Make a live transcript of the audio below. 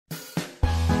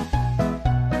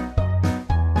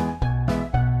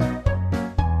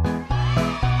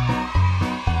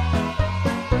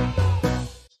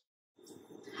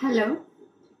Hello,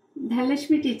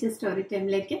 Dhanlaxmi teacher story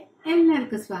ടൈമിലേക്ക്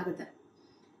എല്ലാവർക്കും സ്വാഗതം.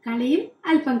 കളിയിൽ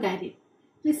അല്പം കാര്യം.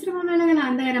 വിശ്രമവേളകൾ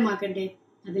ആനന്ദകരമാക്കണ്ടേ?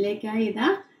 അതിലേക്കായി ഇതാ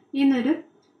ഇന്നൊരു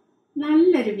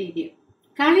നല്ലൊരു വീഡിയോ.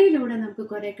 കളിയിലൂടെ നമുക്ക്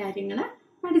കുറെ കാര്യങ്ങൾ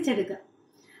പഠിച്ചെടുക്കാം.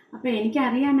 അപ്പൊ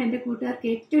എനിക്കറിയാം എൻ്റെ കൂട്ടുകാർക്ക്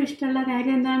ഏറ്റവും ഇഷ്ടമുള്ള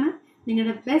കാര്യം എന്താണ്?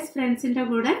 നിങ്ങളുടെ ബെസ്റ്റ് ഫ്രണ്ട്സിന്റെ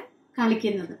കൂടെ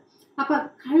കളിക്കുന്നത്. അപ്പൊ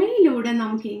കളിയിലൂടെ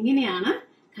നമുക്ക് എങ്ങനെയാണ്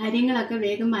കാര്യങ്ങളൊക്കെ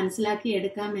വേഗം മനസ്സിലാക്കി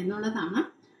എടുക്കാം എന്നുള്ളതാണ്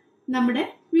നമ്മുടെ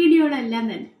വീഡിയോകളെല്ലാം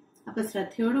തന്നെ. അപ്പൊ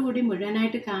ശ്രദ്ധയോടുകൂടി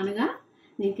മുഴുവനായിട്ട് കാണുക.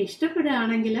 നിങ്ങൾക്ക്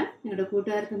ഇഷ്ടപ്പെടുകയാണെങ്കിൽ നിങ്ങളുടെ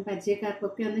കൂട്ടുകാർക്കും പരിചയക്കാർക്കും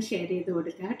ഒക്കെ ഒന്ന് ഷെയർ ചെയ്ത്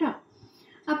കൊടുക്കുക കേട്ടോ.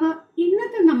 അപ്പൊ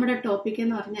ഇന്നത്തെ നമ്മുടെ ടോപ്പിക്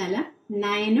എന്ന് പറഞ്ഞാൽ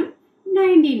 9ഉം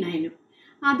 99ഉം.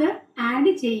 അത്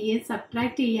ആഡ് ചെയ്യുകയും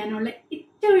സബ്ട്രാക്ട് ചെയ്യാനുള്ള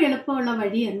ഏറ്റവും എളുപ്പമുള്ള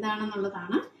വഴി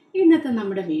എന്താണെന്നുള്ളതാണ് ഇന്നത്തെ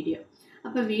നമ്മുടെ വീഡിയോ.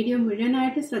 അപ്പൊ വീഡിയോ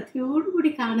മുഴുവനായിട്ട്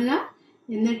ശ്രദ്ധയോടുകൂടി കാണുക.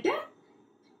 എന്നിട്ട്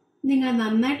നിങ്ങൾ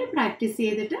നന്നായിട്ട് പ്രാക്ടീസ്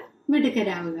ചെയ്തിട്ട്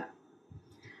മിടുക്കരാവുക.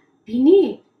 പിന്നെ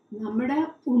നമ്മുടെ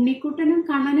ഉണ്ണിക്കുട്ടനും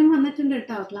കണ്ണനും വന്നിട്ടുണ്ട്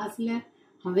കേട്ടോ ക്ലാസ്സിൽ.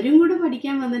 അവരും കൂടെ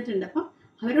പഠിക്കാൻ വന്നിട്ടുണ്ട്. അപ്പം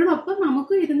അവരോടൊപ്പം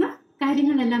നമുക്കും ഇരുന്ന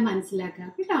കാര്യങ്ങളെല്ലാം മനസ്സിലാക്കാം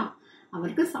കേട്ടോ.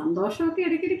 അവർക്ക് സന്തോഷമൊക്കെ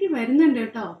ഇടയ്ക്കിടയ്ക്ക് വരുന്നുണ്ട്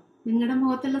കേട്ടോ. നിങ്ങളുടെ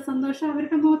മുഖത്തുള്ള സന്തോഷം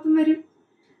അവരുടെ മുഖത്തും വരും.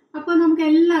 അപ്പോൾ നമുക്ക്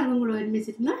എല്ലാവർക്കും കൂടെ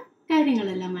ഒരുമിച്ചിരുന്ന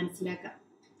കാര്യങ്ങളെല്ലാം മനസ്സിലാക്കാം.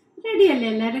 റെഡിയല്ലേ?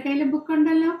 എല്ലാവരുടെ കയ്യിൽ ബുക്ക്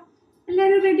ഉണ്ടല്ലോ?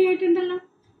 എല്ലാവരും റെഡി ആയിട്ടുണ്ടല്ലോ?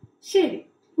 ശരി,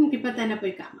 നമുക്കിപ്പോൾ തന്നെ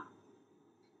പോയി കാണാം.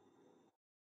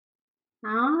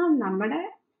 നമ്മുടെ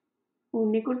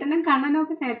ഉണ്ണിക്കുട്ടനും കണ്ണനും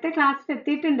ഒക്കെ നേരത്തെ ക്ലാസ്സിൽ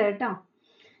എത്തിയിട്ടുണ്ട് കേട്ടോ.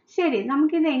 ശരി,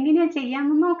 നമുക്കിത് എങ്ങനെയാ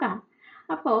ചെയ്യാമെന്ന് നോക്കാം.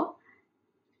 അപ്പോൾ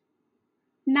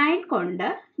 9 കൊണ്ട്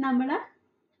നമ്മൾ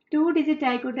 2 ഡിജിറ്റ്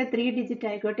ആയിക്കോട്ടെ 3 ഡിജിറ്റ്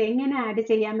ആയിക്കോട്ടെ എങ്ങനെ ആഡ്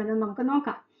ചെയ്യാമെന്ന് നമുക്ക്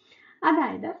നോക്കാം.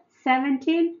 അതായത്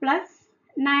 17 +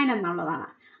 9 എന്നുള്ളതാണ്.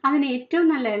 അതിന്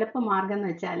ഏറ്റവും നല്ല എളുപ്പമാർഗം എന്ന്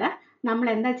വെച്ചാൽ നമ്മൾ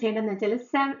എന്താ ചെയ്യേണ്ടതെന്ന്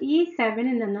വെച്ചാൽ ഈ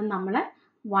 7ൽ നിന്നും നമ്മൾ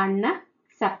 1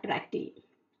 സബ്ട്രാക്ട് ചെയ്യും.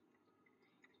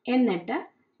 എന്നിട്ട്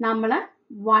നമ്മൾ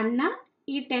 1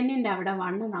 ഈ 10ന്റെ അവിടെ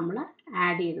 1 നമ്മൾ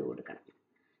ആഡ് ചെയ്ത് കൊടുക്കണം.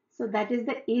 So that is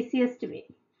the easiest വേ.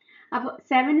 അപ്പോൾ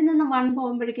 7ൽ നിന്ന് 1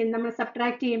 പോകുമ്പോഴേക്കും നമ്മൾ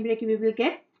സബ്ട്രാക്ട് ചെയ്യുമ്പോഴേക്കും വി വിൽ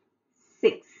ഗെറ്റ്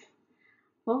 6.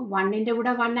 അപ്പോൾ 1ന്റെ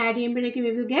കൂടെ 1 ആഡ് ചെയ്യുമ്പോഴേക്കും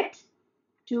we will get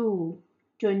 2.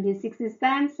 26 is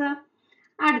the answer.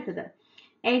 അടുത്തത്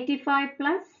 85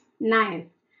 + 9.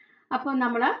 അപ്പോൾ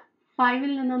നമ്മൾ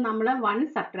 5ൽ നിന്ന് നമ്മൾ 1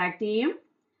 സബ്ട്രാക്ട് ചെയ്യും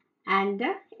ആൻഡ്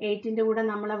 8ന്റെ കൂടെ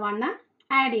നമ്മൾ 1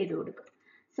 ആഡ് ചെയ്ത് കൊടുക്കും.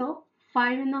 സോ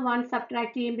 5ൽ നിന്ന് 1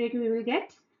 സബ്ട്രാക്ട് ചെയ്യുമ്പോഴേക്കും വി വിൽ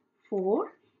ഗെറ്റ് 4.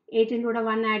 8ന്റെ കൂടെ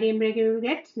 1 ആഡ് ചെയ്യുമ്പോഴേക്കും we will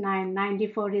get 9.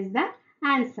 94 is the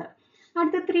answer.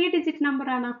 അടുത്ത 3 ഡിജിറ്റ് നമ്പർ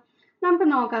ആണ്. നമുക്ക്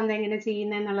നോക്കാം എങ്ങനെ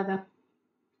ചെയ്യുന്നതെന്നുള്ളത്.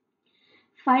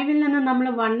 5ൽ നിന്ന് നമ്മൾ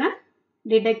 1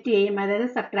 ഡിഡക്റ്റ് ചെയ്യും, അതായത്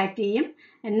സബ്ട്രാക്ട് ചെയ്യും.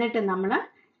 എന്നിട്ട് നമ്മൾ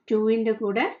 2ന്റെ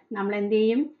കൂടെ നമ്മൾ എന്ത്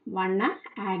ചെയ്യും? 1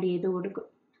 ആഡ് ചെയ്ത് കൊടുക്കും.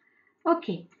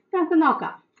 ഓക്കെ, നമുക്ക്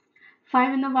നോക്കാം.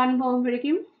 5ൽ നിന്ന് 1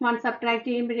 പോകുമ്പോഴേക്കും 1 സബ്ട്രാക്ട്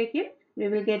ചെയ്യുമ്പോഴേക്കും വി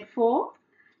വിൽ ഗെറ്റ് 4.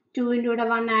 2ന്റെ കൂടെ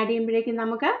 1 ആഡ് ചെയ്യുമ്പോഴേക്കും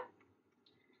നമുക്ക്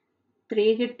 3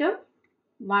 കിട്ടും.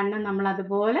 1 നമ്മൾ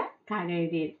അതുപോലെ താഴെ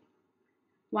എഴുതി.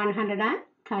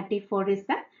 134 is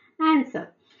the answer.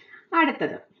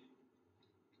 അടുത്തത്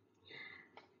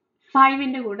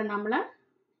 5ന്റെ കൂടെ നമ്മൾ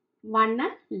 1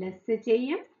 ലെസ്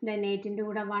ചെയ്യും. ദെൻ 8ന്റെ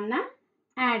കൂടെ 1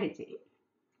 ആഡ് ചെയ്യും.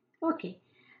 ഓക്കെ,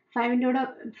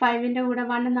 5ന്റെ കൂടെ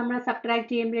 1 നമ്മൾ സബ്ട്രാക്ട്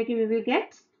ചെയ്യുമ്പോഴേക്കും വി വിൽ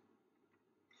ഗെറ്റ്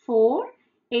 4.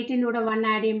 8ന്റെ കൂടെ 1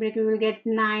 ആഡ് ചെയ്യുമ്പോഴേക്കും വി വിൽ ഗെറ്റ്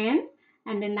 9.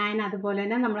 ആൻഡ് 9 അതുപോലെ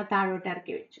തന്നെ നമ്മൾ താഴോട്ട്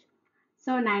ഇറക്കി വെച്ചു.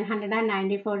 So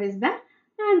 994 is the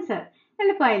answer.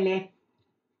 എളുപ്പമായില്ലേ?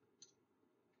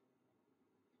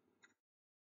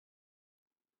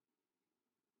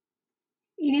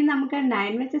 ഇനി നമുക്ക്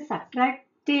 9 വെച്ച് സബ്ട്രാക്ട്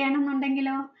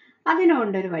ചെയ്യണമെന്നുണ്ടെങ്കിലോ?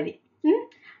 അതിനുണ്ടൊരു വഴി.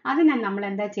 അതിനെ നമ്മൾ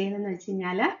എന്താ ചെയ്യുന്നതെന്ന് വെച്ച്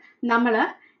കഴിഞ്ഞാൽ നമ്മൾ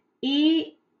ഈ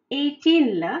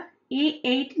 18ൽ ഈ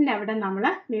 8ന്റെ അവിടെ നമ്മൾ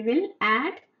വി വിൽ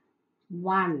ആഡ്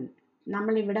 1.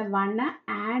 നമ്മൾ ഇവിടെ 1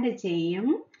 ആഡ് ചെയ്യും.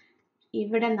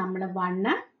 ഇവിടെ നമ്മൾ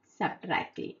 1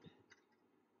 സബ്ട്രാക്ട് ചെയ്യും.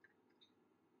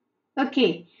 ഓക്കെ,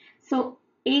 സോ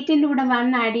 8ന്റെ കൂടെ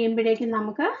 1 ആഡ് ചെയ്യുമ്പോഴേക്കും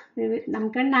നമുക്ക്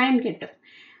 9 കിട്ടും.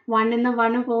 1ൽ നിന്ന്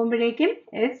 1 പോകുമ്പോഴേക്കും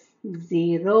it's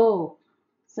 0.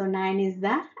 So 9 is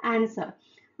the answer.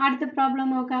 അടുത്ത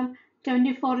പ്രോബ്ലം നോക്കാം.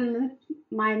 24ൽ നിന്ന്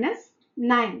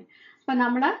 -9. അപ്പോൾ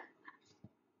നമ്മൾ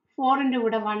 4ന്റെ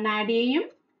കൂടെ 1 ആഡ് ചെയ്യും.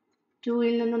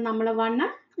 2ൽ നിന്ന് നമ്മൾ 1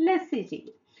 ലെസ്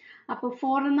ചെയ്യും. അപ്പോൾ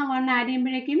 4ൽ നിന്ന് 1 ആഡ്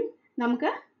ചെയ്യുമ്പോഴേക്കും നമുക്ക്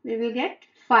വി വിൽ ഗെറ്റ്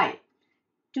 5.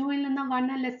 2ൽ നിന്ന്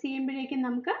 1 ലെസ് ചെയ്യുമ്പോഴേക്കും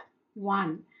നമുക്ക്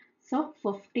 1. So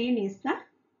 15 is the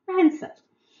answer.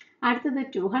 അടുത്തത്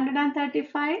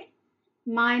 235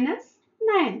 -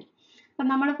 9. അപ്പം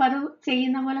നമ്മൾ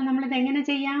ചെയ്യുന്ന പോലെ നമ്മളിത് എങ്ങനെ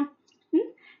ചെയ്യാം?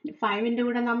 5ന്റെ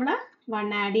കൂടെ നമ്മൾ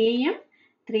 1 ആഡ് ചെയ്യും.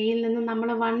 3ൽ നിന്ന് നമ്മൾ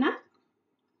 1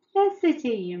 ലെസ്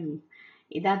ചെയ്യും.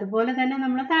 ഇത് അതുപോലെ തന്നെ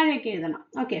നമ്മൾ താഴേക്ക് എഴുതണം.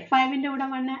 ഓക്കെ, 5ന്റെ കൂടെ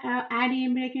 1 ആഡ്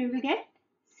ചെയ്യുമ്പോഴേക്കും വി വിൽ ഗെറ്റ്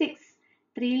 6.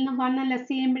 3ൽ നിന്ന് 1 ലെസ്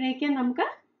ചെയ്യുമ്പോഴേക്കും നമുക്ക്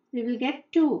we will get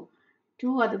 2.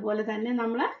 2 അതുപോലെ തന്നെ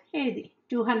നമ്മൾ എഴുതി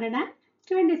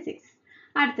 226.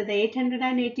 അടുത്തത്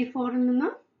 884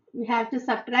 നിന്നും we have to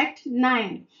subtract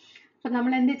 9. അപ്പോൾ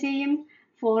നമ്മൾ എന്ത് ചെയ്യും?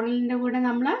 4ന്റെ കൂടെ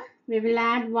നമ്മൾ we will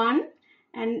add 1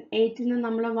 and 8 നിന്ന്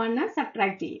നമ്മൾ 1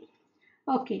 subtract ചെയ്യും.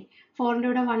 ഓക്കെ, 4ന്റെ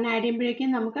കൂടെ 1 ആഡ് ചെയ്യുമ്പോഴേക്കും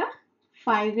നമുക്ക്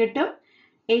 5 കിട്ടും.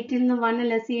 8ൽ നിന്ന് 1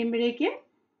 ലെസ് ചെയ്യുമ്പോഴേക്കും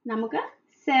നമുക്ക്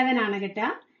 7 ആണ് കിട്ടുക.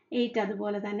 8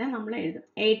 അതുപോലെ തന്നെ നമ്മൾ എഴുതും.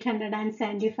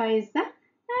 875 is the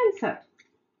answer.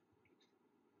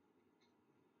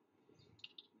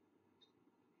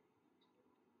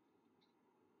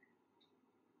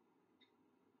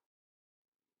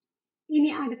 ഇനി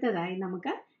അടുത്തതായി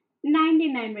നമുക്ക്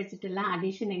 99 വെച്ചിട്ടുള്ള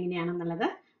അഡീഷൻ എങ്ങനെയാണെന്നുള്ളത്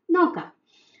നോക്കാം.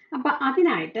 അപ്പോൾ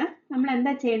അതിനായിട്ട് നമ്മൾ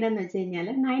എന്താ ചെയ്യേണ്ടതെന്ന് വെച്ച് കഴിഞ്ഞാൽ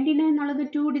 99 എന്നുള്ളത്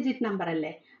 2 ഡിജിറ്റ് നമ്പർ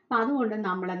അല്ലേ. അപ്പം അതുകൊണ്ട്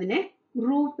നമ്മളതിനെ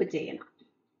ഗ്രൂപ്പ് ചെയ്യണം.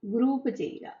 ഗ്രൂപ്പ്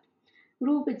ചെയ്യുക.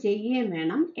 ഗ്രൂപ്പ് ചെയ്യുകയും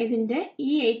വേണം. ഇതിൻ്റെ ഈ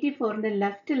 84ന്റെ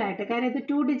ലെഫ്റ്റിലായിട്ട്, കാര്യം ഇത്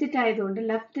 2 ഡിജിറ്റ് ആയതുകൊണ്ട്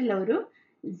ലെഫ്റ്റിൽ ഒരു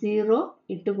 0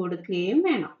 ഇട്ട് കൊടുക്കുകയും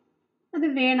വേണം. അത്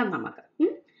വേണം നമുക്ക്.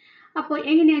 അപ്പോൾ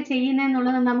എങ്ങനെയാണ്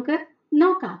ചെയ്യുന്നതെന്നുള്ളത് നമുക്ക്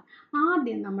നോക്കാം.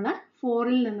 ആദ്യം നമ്മൾ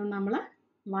 4ൽ നിന്ന് നമ്മൾ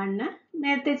 1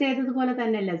 നേരത്തെ ചെയ്തതുപോലെ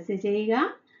തന്നെ ലെസ് ചെയ്യുക.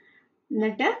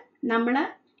 എന്നിട്ട് നമ്മൾ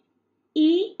ഈ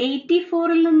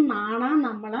 84ൽ നിന്നാണ്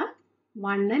നമ്മൾ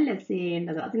 1 ലെസ്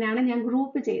ചെയ്യേണ്ടത്. അതിനാണ് ഞാൻ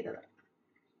ഗ്രൂപ്പ് ചെയ്തത്.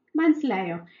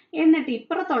 മനസ്സിലായോ? എന്നിട്ട്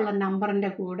ഇപ്പുറത്തുള്ള നമ്പറിൻ്റെ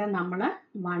കൂടെ നമ്മൾ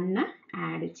 1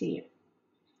 ആഡ് ചെയ്യും.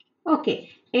 ഓക്കെ,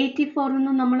 84ൽ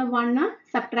നിന്ന് നമ്മൾ 1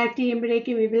 സബ്ട്രാക്ട്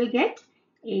ചെയ്യുമ്പോഴേക്കും we will get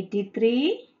 83.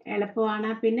 എളുപ്പമാണ്.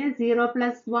 പിന്നെ 0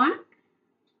 plus 1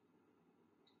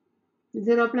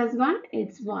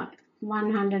 it's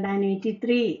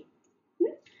 183.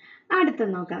 അടുത്ത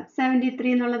നോക്കാം.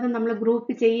 73 എന്നുള്ളത് നമ്മൾ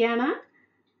ഗ്രൂപ്പ് ചെയ്യാണ്.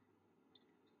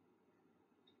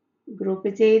 ഗ്രൂപ്പ്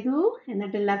ചെയ്തു.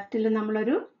 എന്നിട്ട് ലെഫ്റ്റിൽ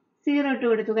നമ്മളൊരു 0 ഇട്ട്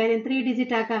കൊടുത്തു, കാര്യം 3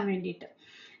 ഡിജിറ്റ് ആക്കാൻ വേണ്ടിയിട്ട്.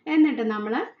 എന്നിട്ട്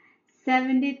നമ്മൾ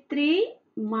 73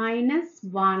 മൈനസ്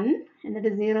 1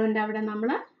 എന്നിട്ട് 0ന്റെ അവിടെ നമ്മൾ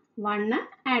 1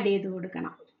 ആഡ് ചെയ്ത്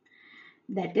കൊടുക്കണം.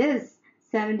 ദാറ്റ് ഈസ്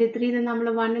 73 നമ്മൾ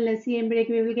 1 ലെസ്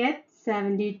ചെയ്യുമ്പോഴേക്കും we will get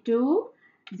 72.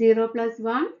 0 plus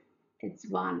 1 it's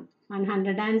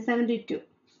 172.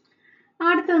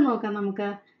 അടുത്തത് നോക്കാം നമുക്ക്.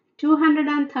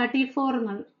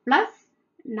 234 പ്ലസ്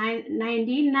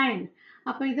 99.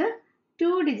 അപ്പോൾ ഇത്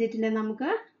 2 ഡിജിറ്റിനെ നമുക്ക്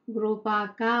ഗ്രൂപ്പ്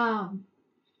ആക്കാം.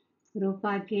 ഗ്രൂപ്പ്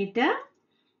ആക്കിയിട്ട്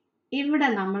ഇവിടെ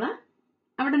നമ്മൾ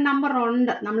അവിടെ നമ്പർ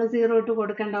ഉണ്ട്, നമ്മൾ 0 ഇട്ട്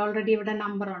കൊടുക്കേണ്ട, ഓൾറെഡി ഇവിടെ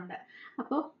നമ്പർ ഉണ്ട്.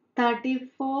 അപ്പോൾ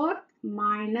 34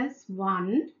 മൈനസ്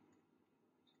 1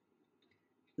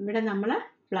 ഇവിടെ നമ്മൾ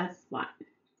പ്ലസ് 1.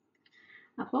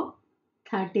 അപ്പോൾ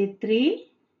 33.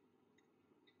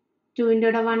 2ന്റെ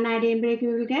കൂടെ 1 ആഡ് ചെയ്യുമ്പോഴേക്കും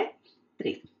we will get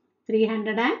 3.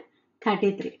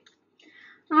 333.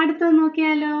 അടുത്തത്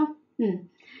നോക്കിയാലോ.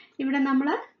 ഇവിടെ നമ്മൾ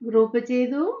ഗ്രൂപ്പ്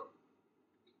ചെയ്തു.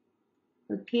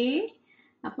 ഓക്കെ,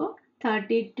 അപ്പോൾ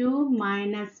 32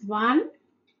 മൈനസ് 1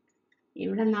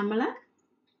 ഇവിടെ നമ്മൾ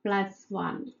പ്ലസ്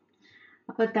 1.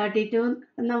 അപ്പോൾ 32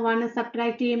 എന്ന 1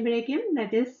 സബ്ട്രാക്ട് ചെയ്യുമ്പോഴേക്കും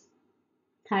ദാറ്റ് ഈസ്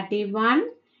 31.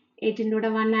 8ന്റെ കൂടെ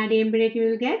 1 ആഡ് ചെയ്യുമ്പോഴേക്കും we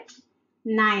will get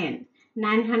 9.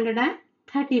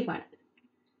 931.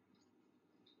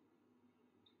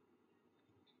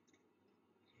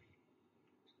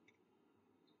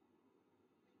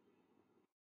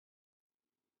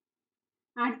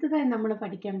 അടുത്തതായി നമ്മൾ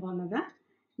പഠിക്കാൻ പോകുന്നത്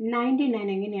 99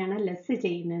 എങ്ങനെയാണ് ലെസ്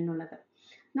ചെയ്യുന്നത് എന്നുള്ളത്.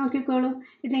 നോക്കിക്കോളൂ.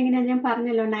 ഇതെങ്ങനെയാണ് ഞാൻ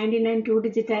പറഞ്ഞല്ലോ, 99 2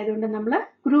 ഡിജിറ്റ് ആയതുകൊണ്ട് നമ്മൾ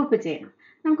ഗ്രൂപ്പ് ചെയ്യണം.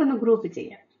 നമുക്കൊന്ന് ഗ്രൂപ്പ്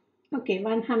ചെയ്യാം. ഓക്കെ,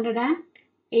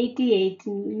 188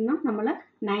 നിന്നും നമ്മൾ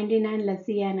 99 ലെസ്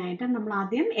ചെയ്യാനായിട്ട് നമ്മൾ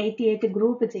ആദ്യം 88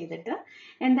 ഗ്രൂപ്പ് ചെയ്തിട്ട്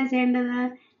എന്താ ചെയ്യേണ്ടത്?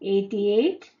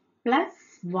 88 പ്ലസ്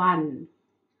 1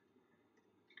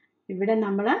 ഇവിടെ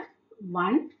നമ്മൾ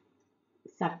 1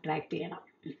 സബ്ട്രാക്ട് ചെയ്യണം.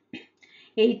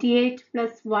 88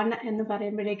 പ്ലസ് 1 എന്ന്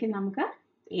പറയുമ്പോഴേക്കും നമുക്ക്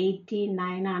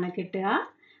 89 ആണ് കിട്ടുക.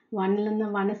 1ൽ നിന്ന്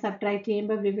 1 സബ്ട്രാക്ട്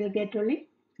ചെയ്യുമ്പോൾ we will get only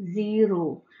 0.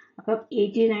 അപ്പം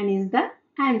 89 is the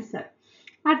answer.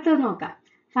 അടുത്തത് നോക്കാം.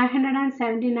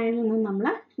 579ൽ നിന്ന് നമ്മൾ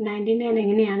 99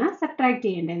 എങ്ങനെയാണ് സബ്ട്രാക്ട്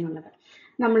ചെയ്യേണ്ടതെന്നുള്ളത്.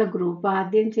 നമ്മൾ ഗ്രൂപ്പ്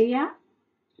ആദ്യം ചെയ്യാം.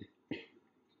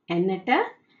 എന്നിട്ട്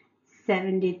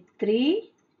 73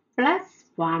 പ്ലസ്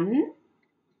 1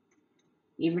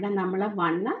 ഇവിടെ നമ്മൾ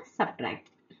 1 സബ്ട്രാക്ട്.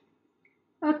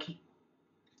 ഓക്കെ,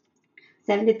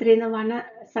 73 നിന്ന് 1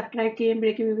 സബ്ട്രാക്ട്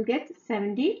ചെയ്യുമ്പോഴേക്കും we will get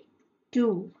 72.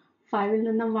 5ൽ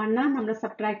നിന്ന് 1 നമ്മൾ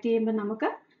സബ്ട്രാക്ട് ചെയ്യുമ്പോൾ നമുക്ക്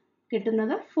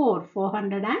കിട്ടുന്നത്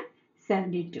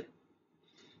 472.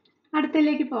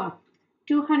 അടുത്തതിലേക്ക് പോവാം.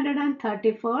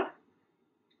 234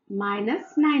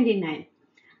 മൈനസ് 99.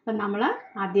 അപ്പം നമ്മൾ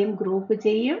ആദ്യം ഗ്രൂപ്പ്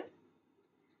ചെയ്യും.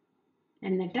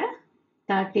 എന്നിട്ട്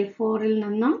 34ൽ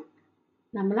നിന്നും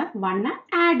നമ്മൾ 1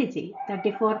 ആഡ് ചെയ്യും.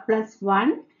 34 പ്ലസ്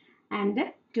 1 ആൻഡ്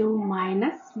 2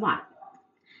 മൈനസ് 1.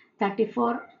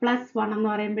 34 പ്ലസ് 1 എന്ന്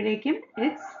പറയുമ്പോഴേക്കും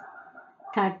ഇറ്റ്സ്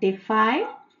 35.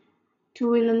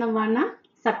 2ൽ നിന്ന് 1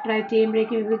 സബ്ട്രാക്ട്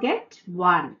ചെയ്യുമ്പോഴേക്കും we will get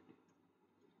 1.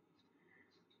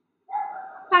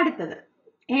 അടുത്തത്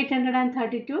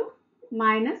 832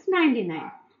 minus 99.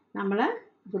 നമ്മൾ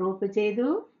ഗ്രൂപ്പ് ചെയ്തു.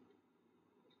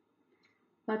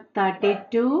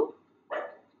 32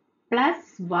 plus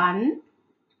 1,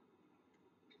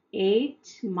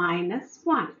 8 minus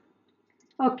 1.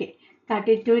 ഓക്കെ,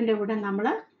 32ൻ്റെ കൂടെ നമ്മൾ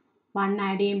 1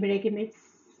 ആഡ് ചെയ്യുമ്പോഴേക്കും ഇറ്റ്സ്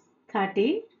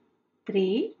 33.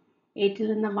 8ൽ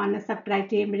നിന്ന് 1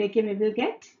 സബ്ട്രാക്ട് ചെയ്യുമ്പോഴേക്കും we will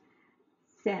get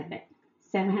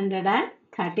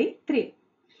 733.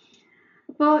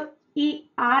 അപ്പോൾ ഈ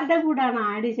ആരുടെ കൂടെയാണ്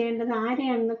ആഡ് ചെയ്യേണ്ടത്,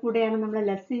 ആരെയാണ് കൂടെയാണ് നമ്മൾ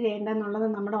ലെസ് ചെയ്യേണ്ടതെന്നുള്ളത്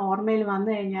നമ്മുടെ ഓർമ്മയിൽ വന്നു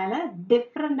കഴിഞ്ഞാൽ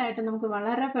ഡിഫറെൻ്റ് ആയിട്ട് നമുക്ക്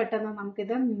വളരെ പെട്ടെന്ന്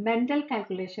നമുക്കിത് മെൻ്റൽ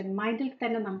കാൽക്കുലേഷൻ മൈൻഡിൽ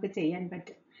തന്നെ നമുക്ക് ചെയ്യാൻ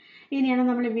പറ്റും. ഇനിയാണ്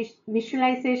നമ്മൾ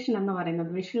വിഷ്വലൈസേഷൻ എന്ന് പറയുന്നത്.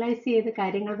 വിഷ്വലൈസ് ചെയ്ത്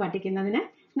കാര്യങ്ങൾ പഠിക്കുന്നതിന്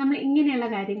നമ്മൾ ഇങ്ങനെയുള്ള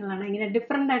കാര്യങ്ങളാണ്, ഇങ്ങനെ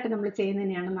ഡിഫറെൻ്റ് ആയിട്ട് നമ്മൾ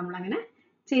ചെയ്യുന്നതിനെയാണ് നമ്മളങ്ങനെ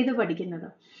ചെയ്ത് പഠിക്കുന്നത്.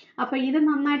 അപ്പോൾ ഇത്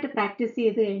നന്നായിട്ട് പ്രാക്ടീസ്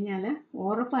ചെയ്ത് കഴിഞ്ഞാൽ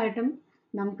ഉറപ്പായിട്ടും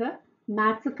നമുക്ക്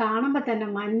മാത്സ് കാണുമ്പോൾ തന്നെ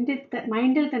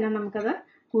മൈൻഡിൽ തന്നെ നമുക്കത്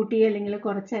കൂട്ടി അല്ലെങ്കിൽ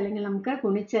കുറച്ച് അല്ലെങ്കിൽ നമുക്ക്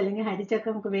ഗുണിച്ച് അല്ലെങ്കിൽ ഹരിച്ചൊക്കെ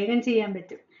നമുക്ക് വേഗം ചെയ്യാൻ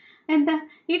പറ്റും. എന്താ,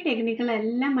 ഈ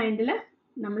ടെക്നിക്കുകളെല്ലാം മൈൻഡിൽ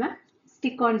നമ്മൾ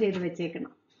സ്റ്റിക്ക് ഓൺ ചെയ്ത്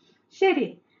വെച്ചേക്കണം. ശരി,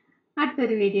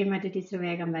 അടുത്തൊരു വീഡിയോ മറ്റു ടീച്ചർ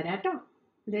വേഗം വരാം കേട്ടോ.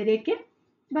 ഇതുവരേക്ക്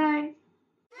ബൈ.